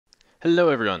Hello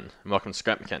everyone, and welcome to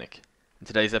Scrap Mechanic. In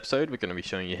today's episode we're going to be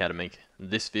showing you how to make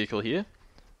this vehicle here,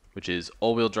 which is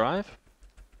all-wheel drive,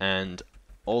 and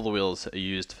all the wheels are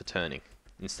used for turning,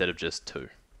 instead of just two.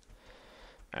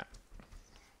 Alright.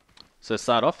 So to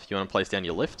start off, you want to place down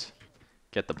your lift,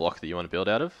 get the block that you want to build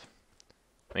out of,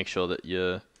 make sure that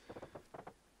your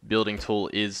building tool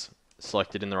is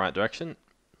selected in the right direction,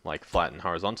 like flat and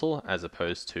horizontal, as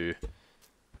opposed to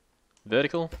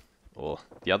vertical, or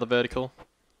the other vertical.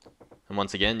 And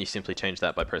once again, you simply change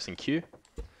that by pressing Q,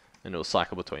 and it will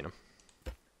cycle between them.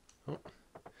 Oh.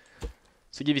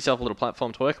 So give yourself a little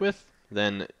platform to work with,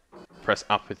 then press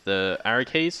up with the arrow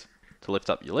keys to lift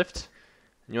up your lift.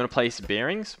 And you want to place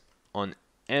bearings on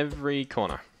every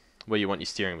corner where you want your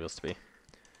steering wheels to be.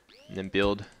 And then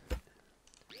build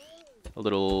a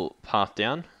little path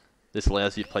down. This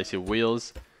allows you to place your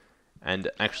wheels and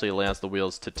actually allows the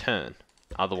wheels to turn.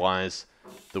 Otherwise,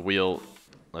 the wheel,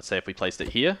 let's say if we placed it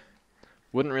here,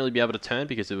 wouldn't really be able to turn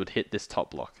because it would hit this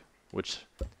top block, which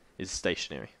is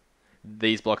stationary.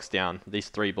 These blocks down, these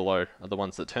three below, are the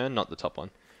ones that turn, not the top one.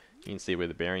 You can see where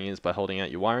the bearing is by holding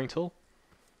out your wiring tool.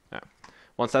 Right.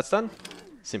 Once that's done,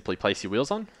 simply place your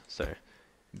wheels on. So,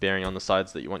 bearing on the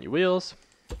sides that you want your wheels,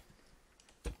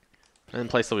 and then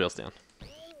place the wheels down.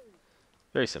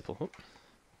 Very simple. Oop.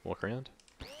 Walk around.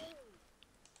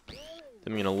 Then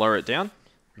we're going to lower it down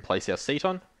and place our seat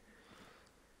on.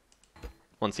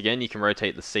 Once again, you can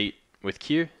rotate the seat with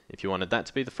Q if you wanted that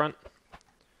to be the front.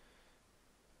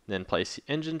 Then place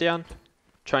your engine down.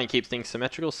 Try and keep things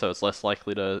symmetrical so it's less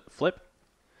likely to flip.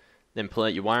 Then pull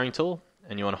out your wiring tool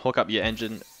and you want to hook up your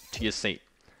engine to your seat.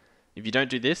 If you don't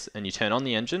do this and you turn on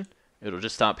the engine, it'll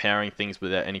just start powering things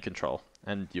without any control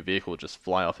and your vehicle will just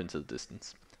fly off into the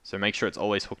distance. So make sure it's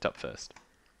always hooked up first,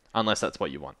 unless that's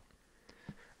what you want.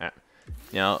 Alright.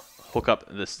 Now hook up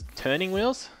the turning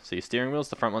wheels, so your steering wheels,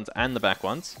 the front ones and the back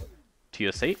ones, to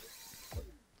your seat.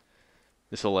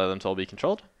 This will allow them to all be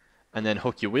controlled. And then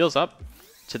hook your wheels up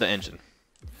to the engine.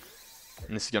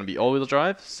 And this is going to be all-wheel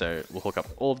drive, so we'll hook up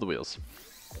all of the wheels.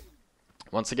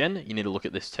 Once again, you need to look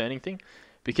at this turning thing.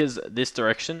 Because this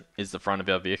direction is the front of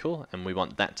our vehicle, and we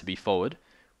want that to be forward,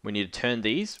 we need to turn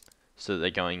these so that they're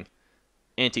going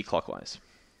anti-clockwise.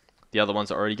 The other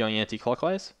ones are already going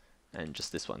anti-clockwise, and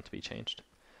just this one to be changed.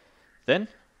 Then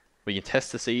we can test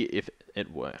to see if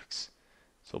it works.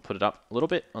 So we'll put it up a little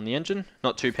bit on the engine,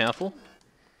 not too powerful.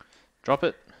 Drop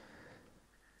it,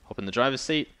 hop in the driver's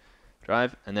seat,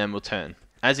 drive, and then we'll turn.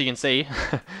 As you can see,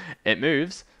 it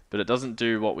moves, but it doesn't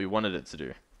do what we wanted it to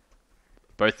do.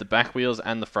 Both the back wheels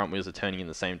and the front wheels are turning in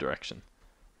the same direction.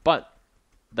 But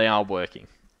they are working.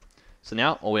 So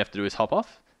now all we have to do is hop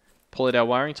off, pull out our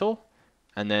wiring tool,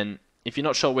 and then if you're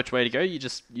not sure which way to go, you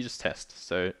just test.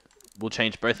 So we'll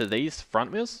change both of these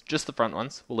front wheels, just the front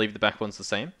ones. We'll leave the back ones the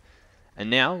same. And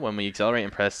now, when we accelerate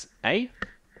and press A,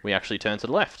 we actually turn to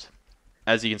the left.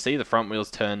 As you can see, the front wheels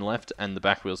turn left and the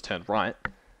back wheels turn right.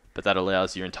 But that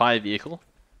allows your entire vehicle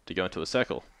to go into a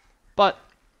circle. But,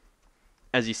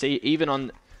 as you see, even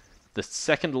on the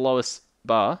second lowest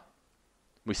bar,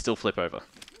 we still flip over.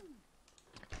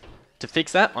 To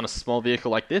fix that on a small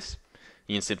vehicle like this,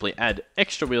 you can simply add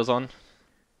extra wheels on,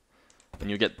 and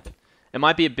you'll get... It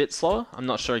might be a bit slower. I'm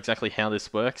not sure exactly how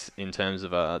this works in terms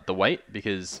of the weight,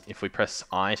 because if we press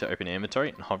I to open inventory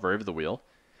and hover over the wheel,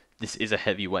 this is a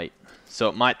heavy weight. So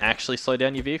it might actually slow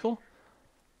down your vehicle,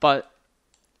 but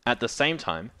at the same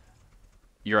time,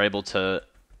 you're able to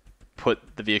put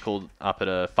the vehicle up at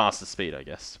a faster speed, I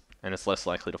guess, and it's less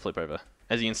likely to flip over.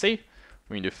 As you can see,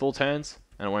 we can do full turns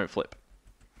and it won't flip.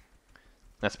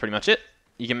 That's pretty much it.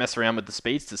 You can mess around with the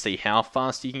speeds to see how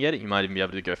fast you can get it. You might even be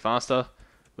able to go faster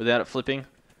without it flipping.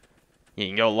 You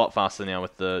can go a lot faster now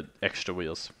with the extra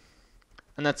wheels.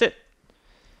 And that's it.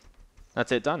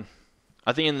 That's it done.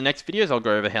 I think in the next videos I'll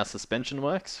go over how suspension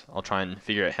works. I'll try and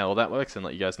figure out how all that works and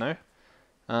let you guys know.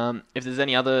 If there's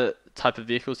any other type of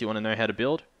vehicles you want to know how to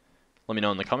build, let me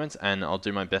know in the comments and I'll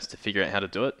do my best to figure out how to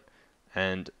do it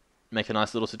and make a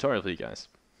nice little tutorial for you guys.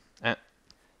 Thank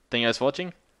you guys for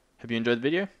watching. Hope you enjoyed the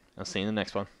video. I'll see you in the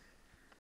next one.